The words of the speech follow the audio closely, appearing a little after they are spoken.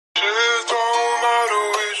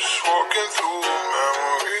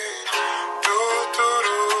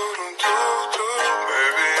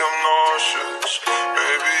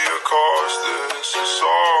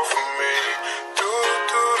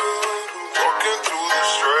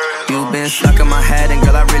You've been stuck in my head, and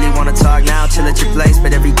girl, I really wanna talk now. Chill at your place,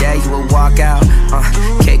 but every day you will walk out.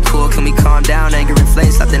 Okay, cool, can we calm down? Anger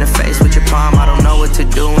inflates, slapped in the face with your palm. I don't know what to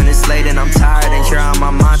do when it's late and I'm tired, and you're on my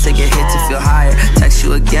mind. Take a hit to feel higher. Text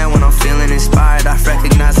you again when I'm feeling inspired. I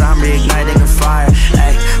recognize I'm reigniting a fire.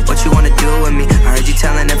 Hey, what you wanna do with me? I heard you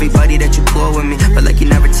telling everybody that you cool with me, but like you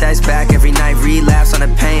never text back. Every night relapse on the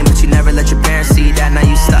pain, but you never let your parents see that. Now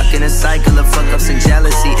you stuck in a cycle of fuck-ups and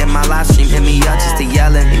jealousy. In my live stream, hit me up just to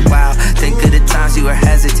yell at me. Wow, think of the times you were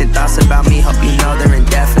hesitant. Thoughts about me, hope you know they're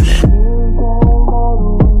indefinite.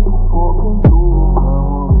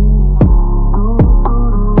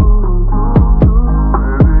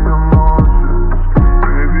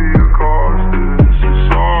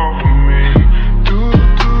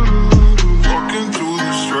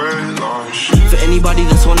 Anybody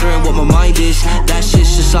that's wondering what my mind is, that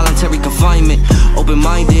shit's just solitary confinement.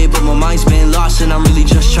 Open-minded, but my mind's been lost and I'm really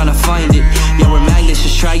just trying to find it. Yeah, we're magnets,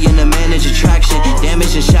 just trying to manage attraction.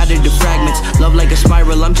 Damage and shattered to fragments. Love like a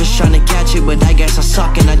spiral, I'm just trying to catch it, but I guess I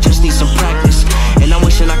suck and I just need some practice. And I'm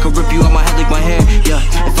wishing I could rip you out my head like my hair. Yeah,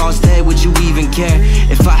 if I was dead, would you even care?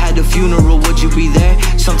 If I had a funeral, would you be there?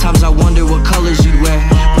 Sometimes I wonder what colors you'd wear.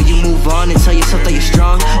 Will you move on and tell yourself that you're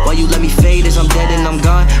strong? While you let me fade as I'm dead and I'm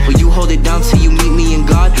gone? Will you hold it down till you meet me in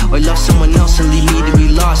God? Or love someone else and leave me to be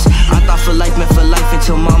lost? I thought for life meant for life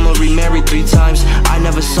until mama remarried 3 times. I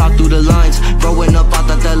never saw through the lines. Growing up I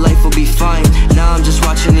thought that life would be fine. Now I'm just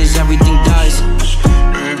watching as everything dies.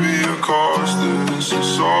 Baby, your cost this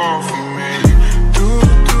is all for me.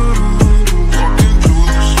 Walking through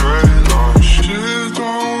the straight line. Shit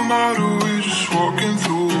don't matter, we just walking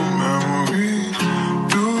through memory.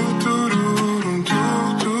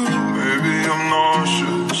 Baby, I'm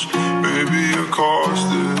nauseous. Baby, your cost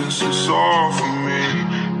this is all for me.